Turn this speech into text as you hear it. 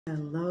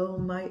Hello,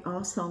 my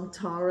awesome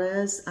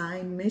Taurus.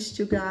 I missed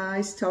you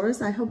guys. Taurus,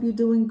 I hope you're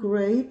doing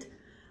great.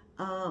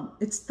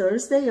 It's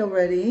Thursday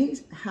already.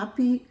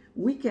 Happy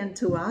weekend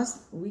to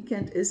us.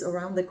 Weekend is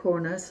around the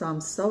corner, so I'm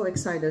so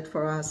excited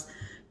for us.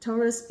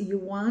 Taurus, you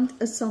want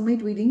a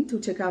soulmate reading to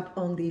check up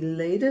on the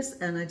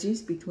latest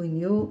energies between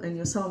you and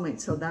your soulmate.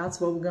 So that's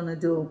what we're going to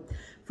do.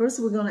 First,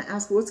 we're going to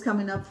ask what's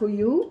coming up for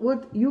you,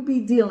 what you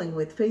be dealing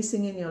with,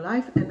 facing in your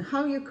life, and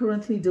how you're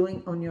currently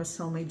doing on your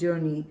soulmate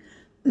journey.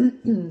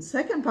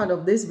 Second part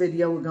of this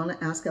video, we're going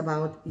to ask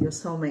about your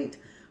soulmate.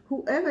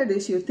 Whoever it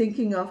is you're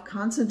thinking of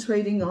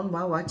concentrating on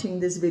while watching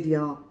this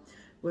video,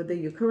 whether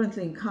you're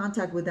currently in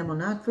contact with them or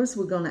not. First,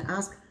 we're going to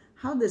ask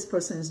how this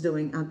person is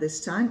doing at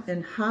this time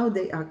and how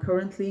they are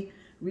currently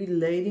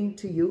relating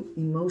to you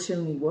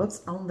emotionally.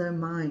 What's on their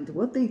mind?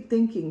 What they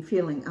thinking,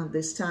 feeling at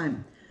this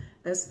time,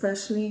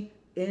 especially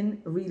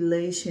in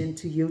relation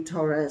to you,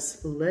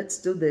 Taurus. Let's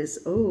do this.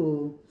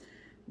 Oh,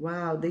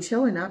 wow. They're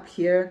showing up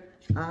here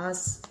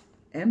as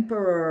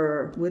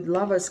Emperor with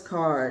Lover's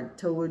card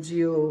towards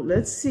you.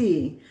 Let's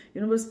see.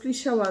 Universe, please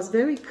show us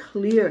very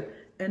clear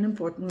and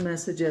important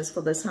messages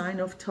for the sign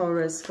of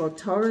Taurus, for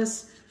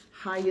Taurus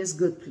highest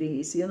good,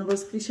 please.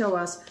 Universe, please show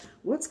us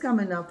what's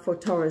coming up for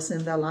Taurus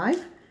in their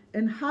life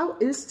and how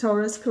is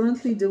Taurus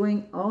currently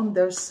doing on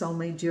their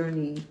soulmate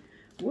journey.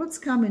 What's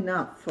coming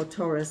up for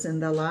Taurus in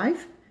their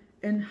life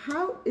and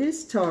how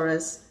is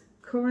Taurus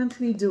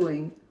currently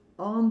doing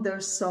on their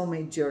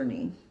soulmate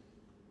journey.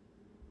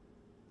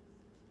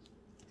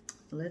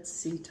 Let's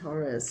see,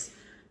 Taurus,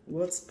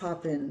 what's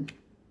popping?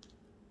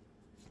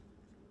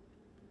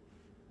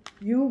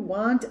 You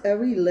want a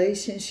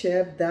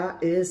relationship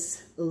that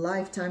is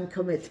lifetime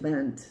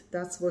commitment.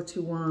 That's what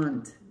you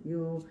want.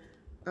 You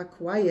are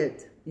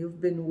quiet.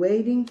 You've been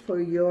waiting for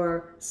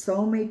your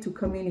soulmate to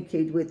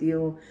communicate with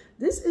you.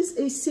 This is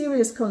a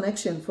serious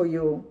connection for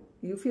you.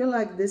 You feel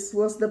like this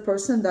was the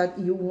person that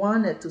you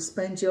wanted to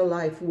spend your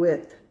life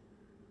with.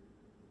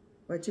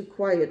 But you're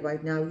quiet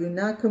right now. You're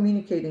not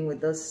communicating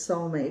with the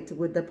soulmate,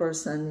 with the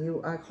person.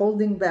 You are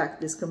holding back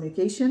this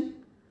communication.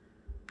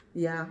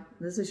 Yeah,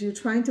 this is you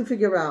trying to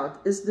figure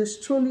out, is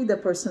this truly the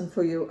person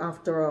for you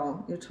after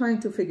all? You're trying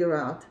to figure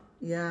out.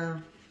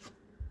 Yeah.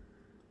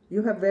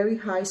 You have very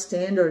high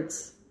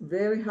standards.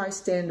 Very high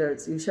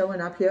standards. You're showing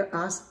up here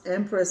as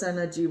Empress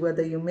energy,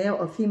 whether you're male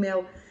or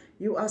female.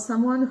 You are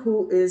someone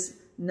who is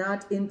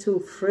not into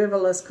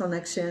frivolous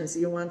connections.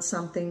 You want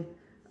something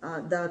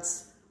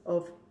that's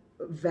of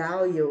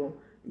value.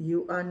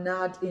 You are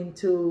not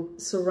into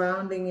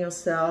surrounding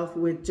yourself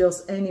with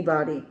just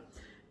anybody.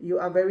 You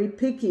are very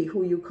picky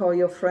who you call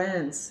your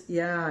friends.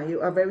 Yeah,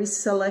 you are very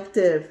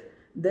selective.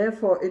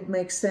 Therefore, it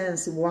makes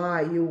sense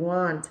why you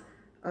want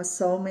a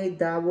soulmate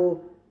that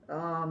will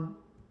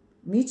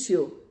meet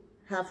you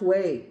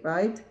halfway,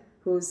 right?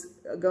 Who's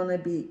gonna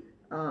be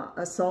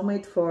a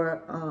soulmate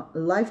for a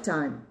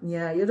lifetime.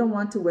 Yeah, you don't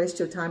want to waste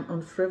your time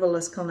on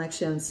frivolous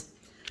connections.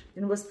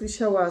 Universe, please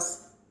show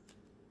us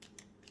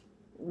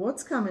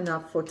what's coming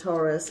up for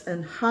Taurus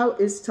and how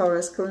is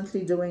Taurus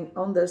currently doing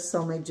on their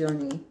soulmate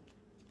journey.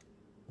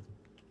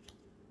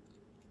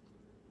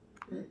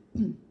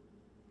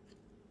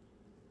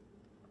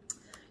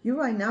 You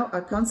right now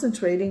are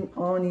concentrating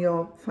on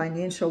your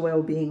financial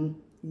well-being,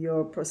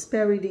 your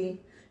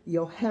prosperity,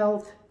 your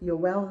health, your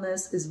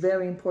wellness is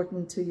very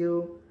important to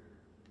you.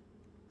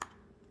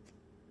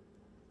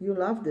 You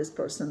love this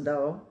person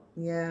though.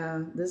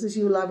 Yeah, this is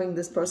you loving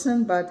this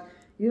person, but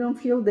you don't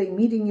feel they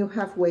meeting you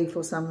halfway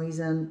for some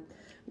reason,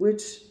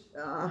 which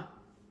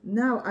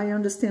now I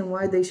understand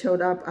why they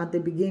showed up at the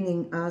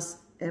beginning as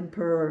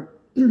Emperor.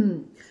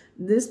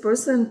 This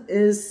person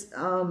is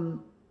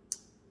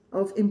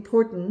of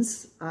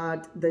importance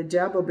at the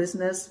job or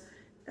business,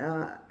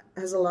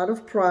 has a lot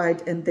of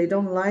pride, and they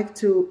don't like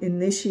to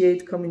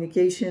initiate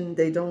communication.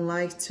 They don't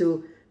like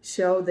to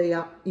show they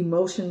are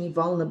emotionally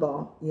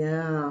vulnerable.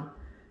 Yeah.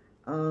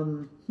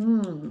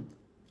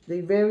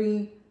 They're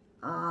very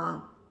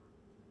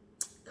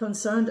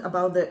concerned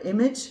about their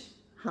image,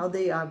 how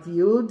they are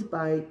viewed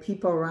by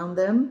people around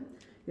them.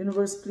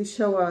 Universe, please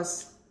show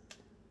us.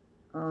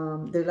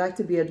 They like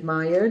to be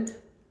admired,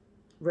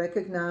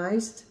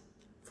 recognized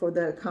for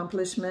their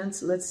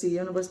accomplishments. Let's see,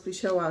 Universe, please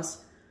show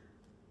us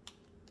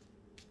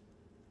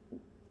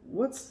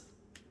what's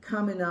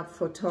coming up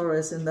for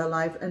Taurus in their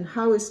life and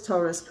how is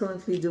Taurus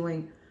currently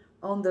doing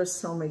on their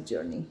soulmate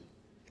journey.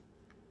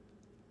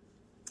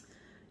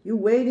 You're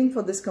waiting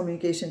for this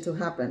communication to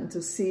happen,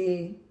 to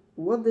see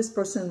what this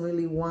person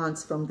really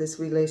wants from this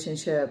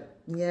relationship.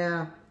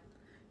 Yeah,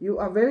 you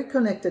are very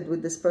connected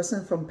with this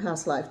person from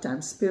past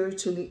lifetimes,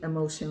 spiritually,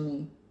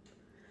 emotionally.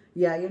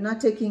 Yeah, you're not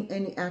taking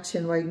any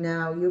action right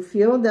now. You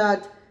feel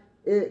that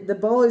the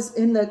ball is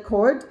in their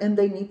court and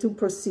they need to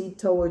proceed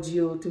towards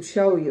you to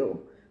show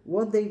you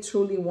what they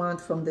truly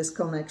want from this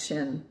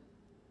connection.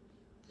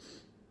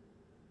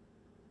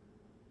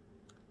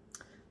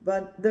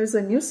 But there's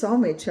a new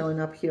soulmate showing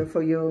up here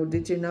for you.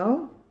 Did you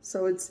know?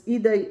 So it's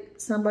either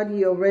somebody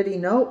you already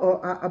know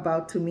or are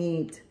about to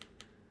meet.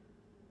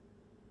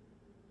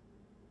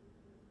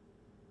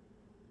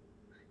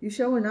 You're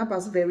showing up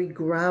as very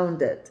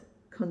grounded,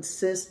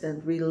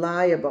 consistent,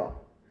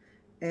 reliable.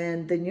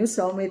 And the new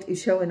soulmate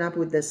is showing up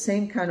with the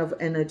same kind of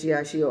energy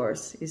as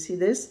yours. You see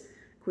this?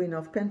 Queen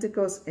of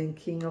Pentacles and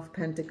King of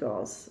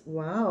Pentacles.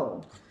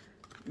 Wow.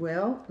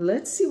 Well,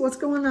 let's see what's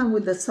going on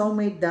with the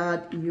soulmate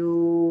that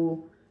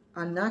you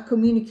are not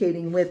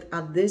communicating with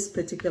at this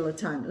particular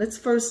time. Let's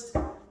first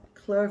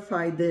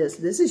clarify this.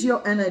 This is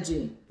your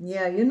energy.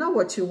 Yeah, you know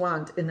what you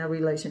want in a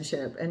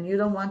relationship, and you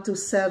don't want to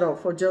settle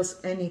for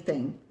just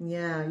anything.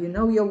 Yeah, you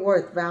know your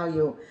worth,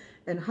 value,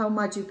 and how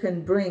much you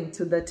can bring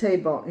to the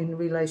table in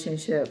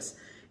relationships.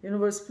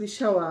 Universe, please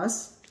show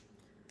us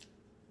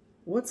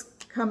what's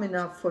coming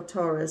up for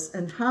Taurus,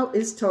 and how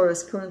is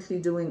Taurus currently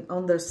doing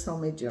on their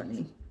soulmate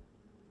journey.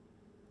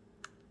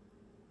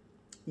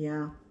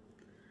 Yeah.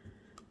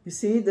 You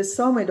see, the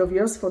soulmate of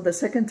yours for the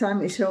second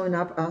time is showing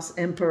up as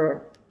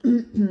Emperor.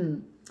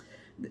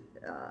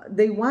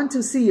 They want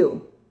to see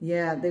you.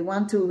 Yeah, they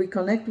want to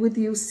reconnect with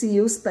you, see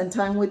you, spend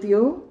time with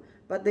you.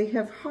 But they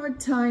have hard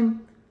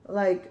time,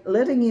 like,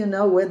 letting you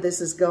know where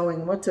this is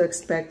going, what to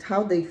expect,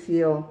 how they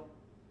feel.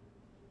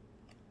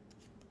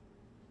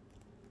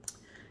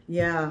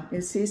 Yeah,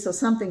 you see, so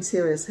something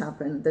serious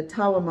happened. The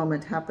Tower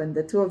moment happened.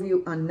 The two of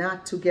you are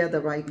not together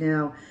right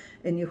now.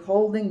 And you're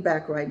holding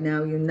back right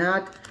now. You're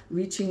not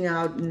reaching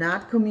out,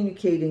 not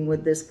communicating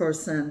with this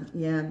person.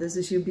 Yeah, this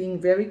is you being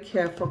very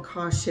careful,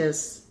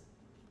 cautious.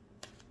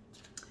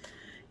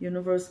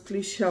 Universe,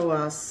 please show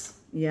us.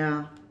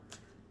 Yeah,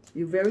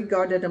 you're very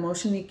guarded,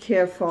 emotionally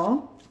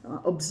careful,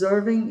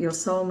 observing your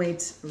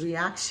soulmate's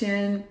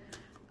reaction,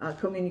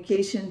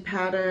 communication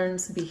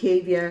patterns,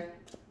 behavior.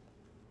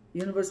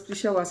 Universe, please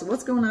show us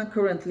what's going on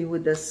currently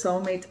with the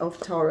soulmate of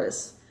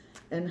Taurus.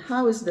 And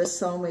how is the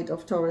soulmate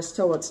of Taurus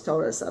towards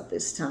Taurus at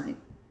this time?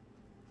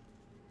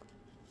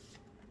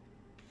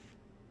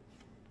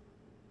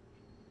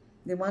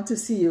 They want to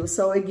see you.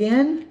 So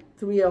again,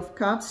 Three of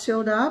Cups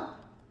showed up.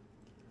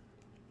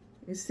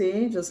 You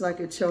see, just like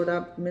it showed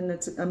up a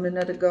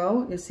minute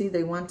ago. You see,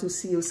 they want to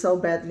see you so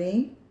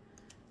badly.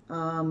 They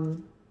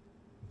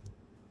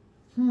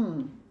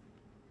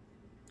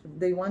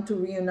want to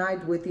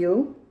reunite with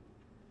you.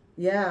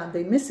 Yeah,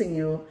 they're missing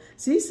you.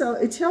 See, so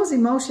it shows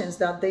emotions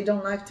that they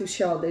don't like to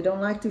show. They don't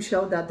like to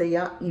show that they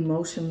are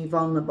emotionally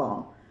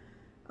vulnerable.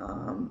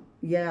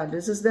 Yeah,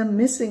 this is them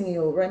missing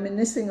you,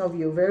 reminiscing of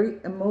you, very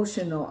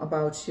emotional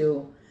about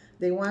you.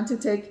 They want to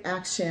take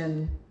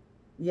action.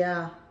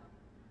 Yeah,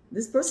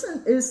 this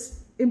person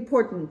is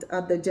important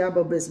at the job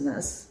or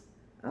business.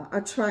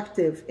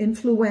 Attractive,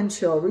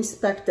 influential,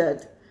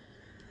 respected.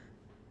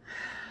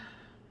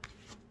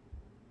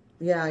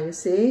 Yeah, you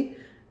see?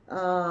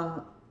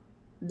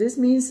 This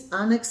means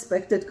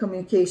unexpected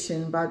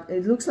communication, but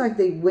it looks like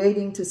they're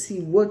waiting to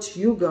see what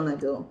you're gonna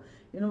do.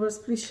 Universe,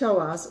 please show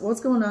us what's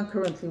going on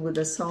currently with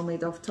the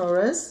soulmate of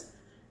Taurus,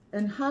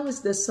 and how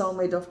is the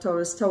soulmate of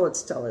Taurus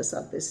towards Taurus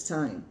at this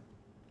time.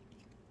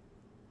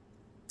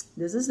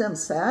 This is them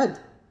sad.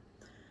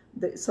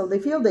 So they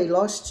feel they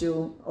lost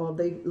you, or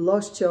they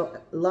lost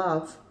your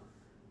love.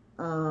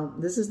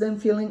 This is them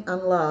feeling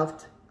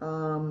unloved,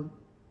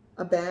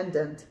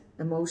 abandoned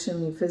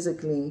emotionally,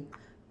 physically.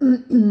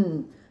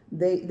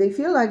 They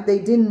feel like they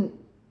didn't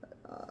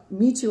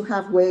meet you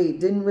halfway,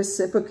 didn't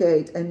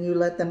reciprocate, and you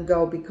let them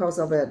go because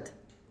of it.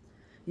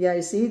 Yeah,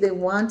 you see, they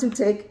want to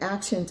take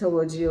action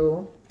towards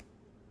you,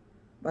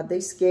 but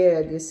they're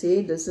scared, you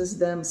see. This is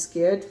them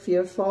scared,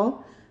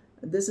 fearful.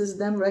 This is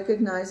them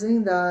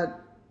recognizing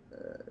that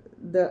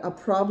there are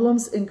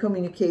problems in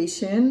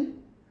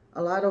communication,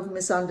 a lot of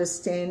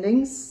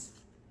misunderstandings.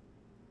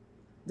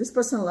 This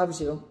person loves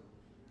you.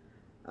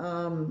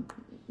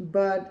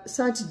 But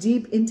such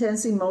deep,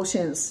 intense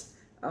emotions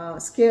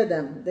scare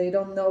them. They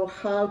don't know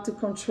how to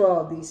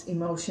control these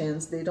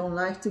emotions. They don't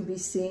like to be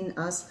seen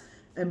as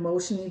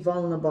emotionally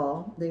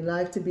vulnerable. They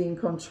like to be in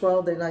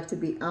control. They like to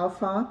be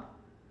alpha.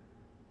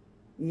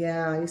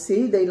 Yeah, you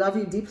see, they love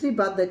you deeply,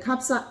 but the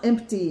cups are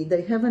empty.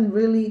 They haven't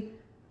really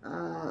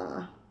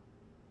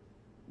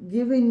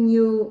given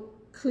you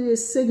clear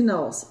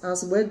signals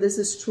as where this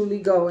is truly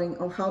going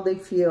or how they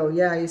feel.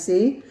 Yeah, you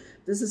see?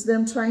 This is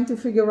them trying to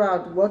figure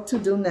out what to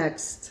do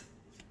next.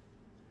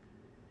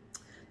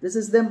 This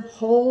is them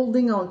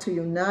holding on to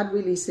you, not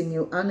releasing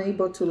you,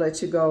 unable to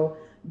let you go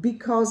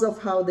because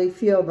of how they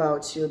feel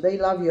about you. They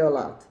love you a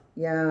lot.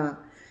 Yeah.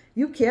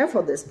 You care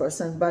for this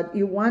person, but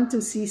you want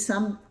to see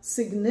some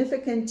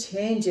significant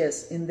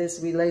changes in this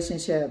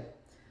relationship.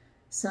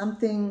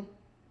 Something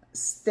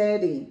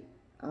steady,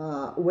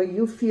 where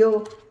you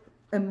feel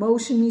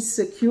emotionally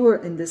secure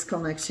in this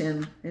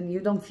connection, and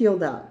you don't feel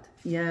that.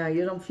 Yeah,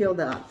 you don't feel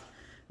that.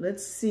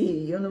 Let's see.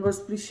 Universe,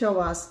 please show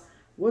us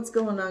what's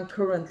going on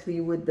currently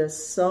with the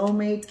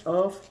soulmate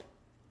of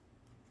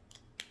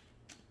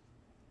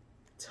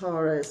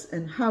Taurus,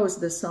 and how is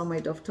the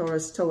soulmate of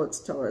Taurus towards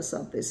Taurus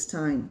at this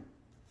time?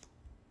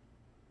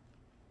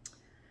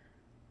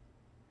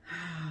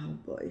 Oh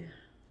boy.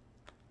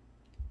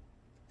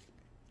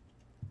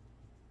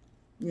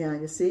 Yeah,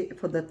 you see,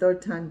 for the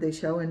third time they're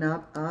showing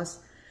up as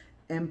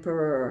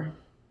Emperor.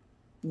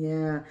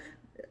 Yeah,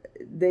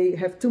 they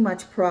have too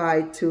much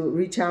pride to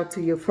reach out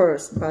to you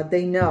first, but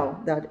they know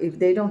that if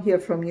they don't hear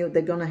from you,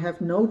 they're going to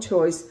have no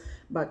choice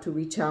but to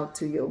reach out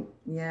to you.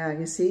 Yeah,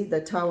 you see,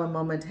 the Tower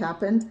moment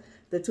happened.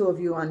 The two of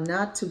you are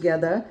not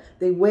together.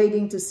 They're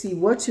waiting to see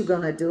what you're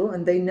going to do,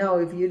 and they know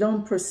if you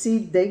don't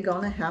proceed, they're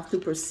going to have to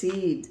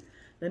proceed.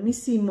 Let me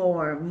see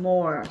more.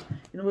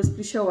 Universe,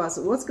 please show us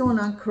what's going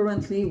on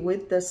currently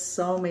with the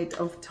soulmate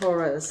of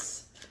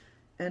Taurus.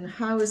 And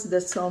how is the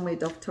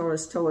soulmate of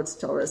Taurus towards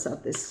Taurus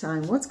at this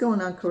time? What's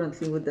going on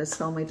currently with the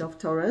soulmate of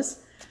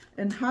Taurus?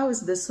 And how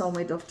is the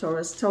soulmate of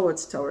Taurus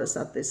towards Taurus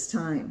at this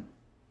time?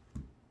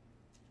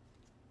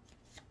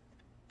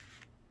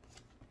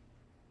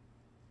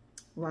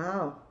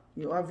 Wow,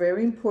 you are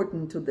very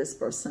important to this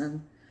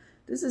person.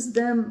 This is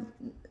them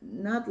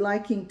not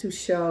liking to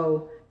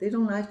show. They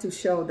don't like to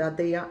show that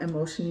they are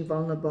emotionally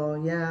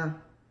vulnerable. Yeah,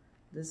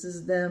 this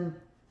is them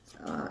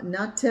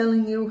not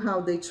telling you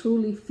how they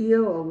truly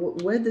feel or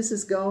where this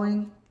is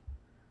going.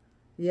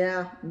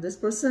 Yeah, this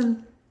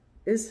person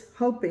is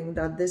hoping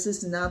that this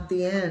is not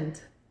the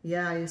end.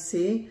 Yeah, you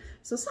see?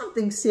 So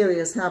something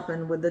serious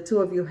happened with the two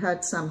of you.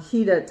 Had some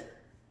heated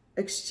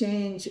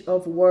exchange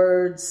of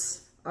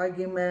words,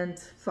 argument,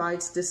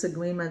 fights,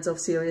 disagreements of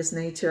serious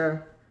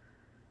nature.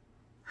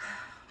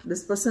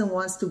 This person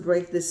wants to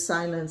break this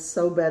silence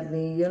so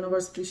badly.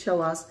 Universe, please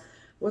show us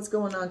what's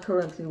going on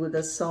currently with the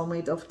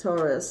soulmate of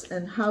Taurus,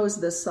 and how is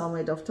the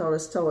soulmate of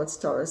Taurus towards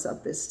Taurus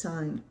at this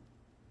time?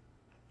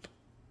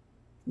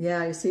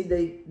 Yeah, you see,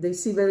 they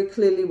see very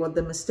clearly what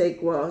the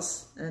mistake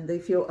was, and they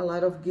feel a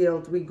lot of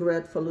guilt,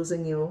 regret for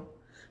losing you.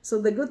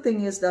 So the good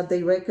thing is that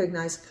they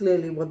recognize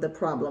clearly what the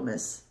problem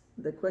is.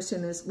 The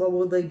question is, what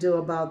will they do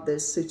about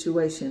this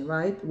situation,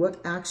 right? What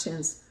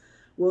actions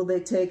will they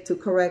take to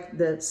correct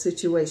the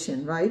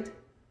situation, right?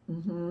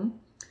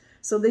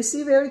 So they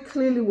see very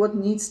clearly what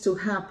needs to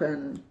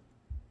happen,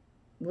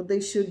 what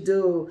they should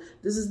do.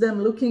 This is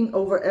them looking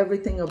over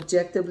everything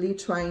objectively,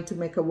 trying to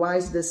make a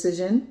wise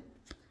decision,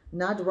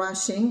 not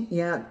rushing.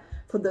 Yeah,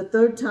 for the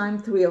third time,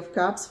 Three of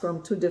Cups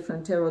from two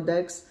different tarot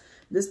decks.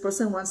 This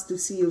person wants to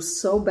see you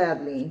so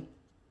badly.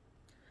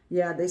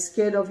 Yeah, they're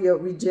scared of your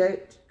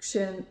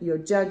rejection, your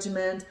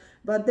judgment,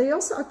 but they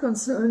also are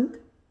concerned,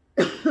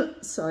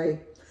 sorry,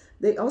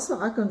 they also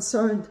are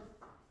concerned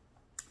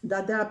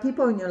that there are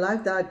people in your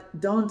life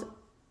that don't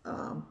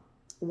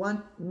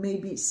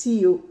maybe see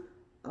you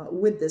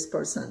with this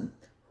person,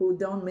 who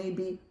don't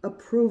maybe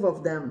approve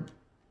of them.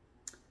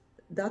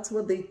 That's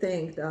what they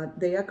think, that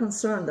they are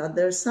concerned that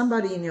there's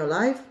somebody in your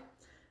life,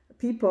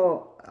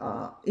 people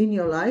in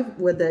your life,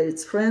 whether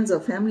it's friends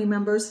or family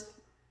members,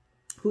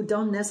 who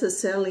don't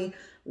necessarily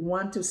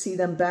want to see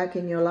them back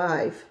in your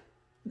life.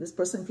 This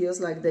person feels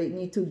like they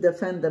need to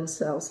defend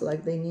themselves,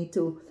 like they need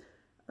to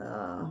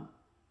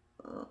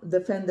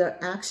defend their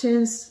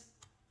actions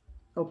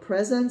or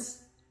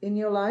presence in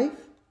your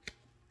life.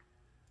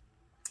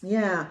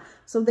 Yeah,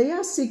 so they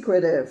are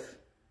secretive.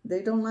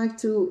 They don't like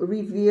to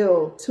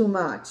reveal too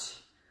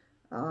much.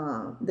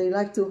 They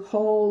like to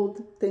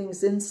hold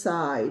things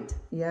inside.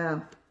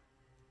 Yeah.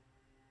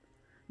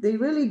 They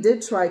really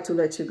did try to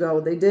let you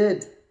go. They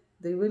did.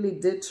 They really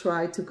did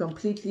try to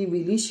completely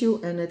release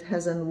you, and it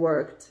hasn't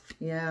worked.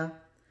 Yeah.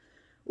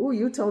 Oh,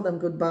 you told them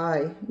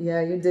goodbye.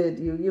 Yeah, you did.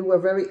 You were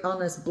very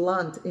honest,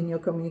 blunt in your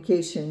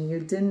communication. You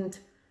didn't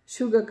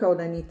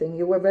sugarcoat anything.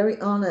 You were very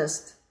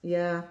honest.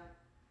 Yeah.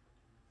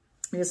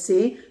 You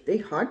see, they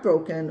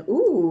heartbroken.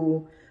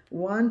 Ooh,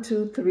 1,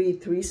 2, 3,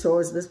 3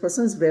 swords. This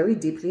person is very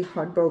deeply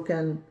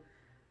heartbroken,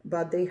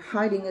 but they're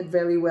hiding it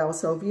very well.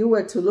 So if you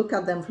were to look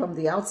at them from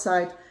the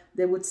outside,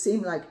 they would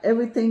seem like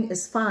everything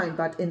is fine,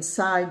 but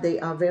inside they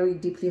are very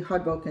deeply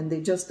heartbroken.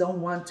 They just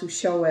don't want to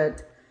show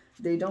it.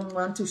 They don't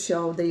want to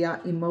show they are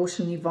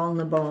emotionally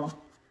vulnerable.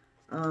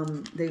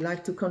 They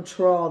like to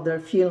control their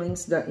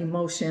feelings, their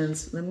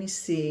emotions. Let me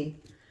see.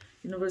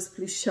 Universe,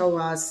 please show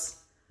us.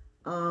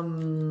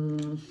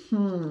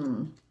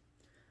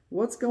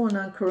 What's going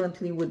on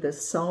currently with the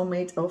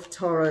soulmate of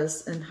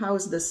Taurus, and how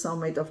is the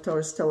soulmate of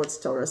Taurus towards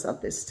Taurus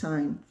at this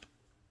time?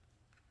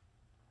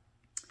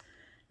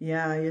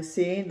 Yeah, you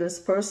see, this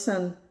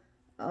person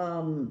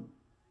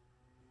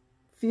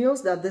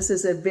feels that this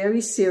is a very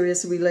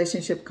serious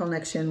relationship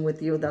connection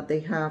with you that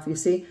they have. You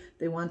see,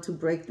 they want to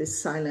break this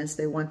silence.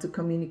 They want to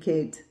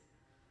communicate.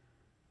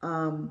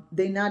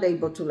 They're not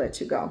able to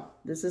let you go.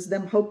 This is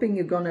them hoping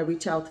you're going to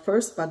reach out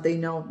first, but they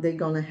know they're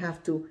going to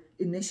have to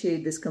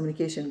initiate this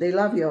communication. They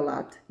love you a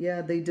lot.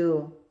 Yeah, they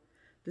do.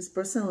 This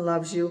person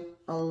loves you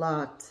a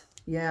lot.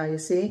 Yeah, you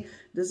see,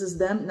 this is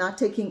them not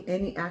taking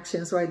any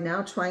actions right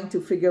now, trying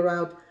to figure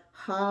out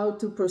how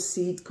to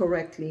proceed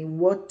correctly,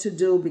 what to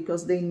do,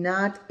 because they're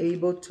not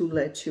able to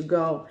let you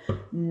go,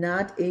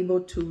 not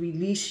able to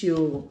release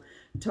you.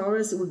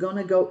 Taurus, we're going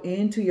to go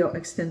into your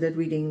extended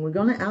reading. We're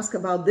going to ask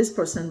about this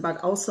person,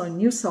 but also a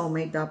new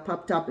soulmate that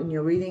popped up in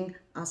your reading,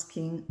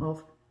 Asking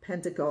of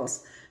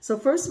Pentacles. So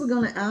first, we're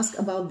going to ask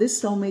about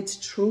this soulmate's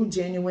true,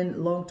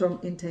 genuine, long-term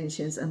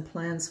intentions and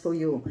plans for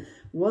you.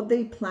 What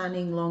they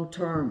planning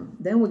long-term.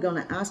 Then we're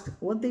going to ask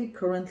what they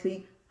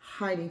currently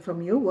hiding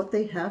from you, what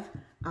they have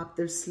up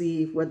their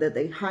sleeve, whether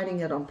they're hiding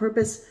it on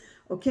purpose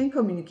or can't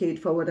communicate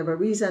for whatever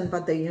reason,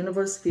 but the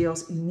universe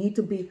feels you need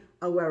to be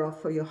aware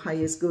of for your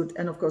highest good.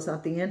 And of course,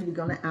 at the end, we're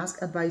going to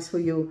ask advice for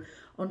you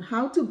on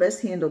how to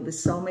best handle the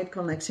soulmate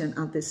connection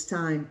at this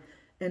time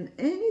and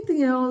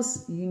anything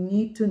else you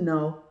need to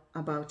know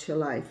about your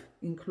life,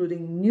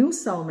 including new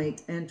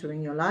soulmate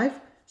entering your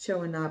life,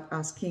 showing up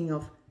as King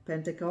of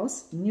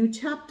Pentacles, new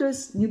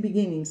chapters, new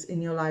beginnings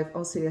in your life,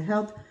 also your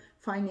health,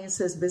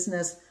 finances,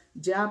 business,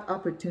 job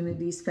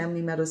opportunities,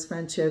 family matters,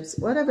 friendships,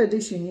 whatever it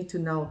is you need to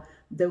know,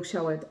 they'll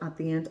show it at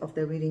the end of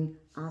the reading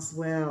as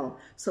well.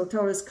 So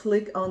Taurus,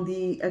 click on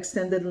the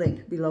extended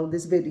link below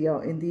this video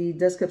in the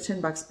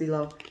description box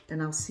below,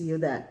 and I'll see you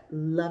there.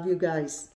 Love you guys.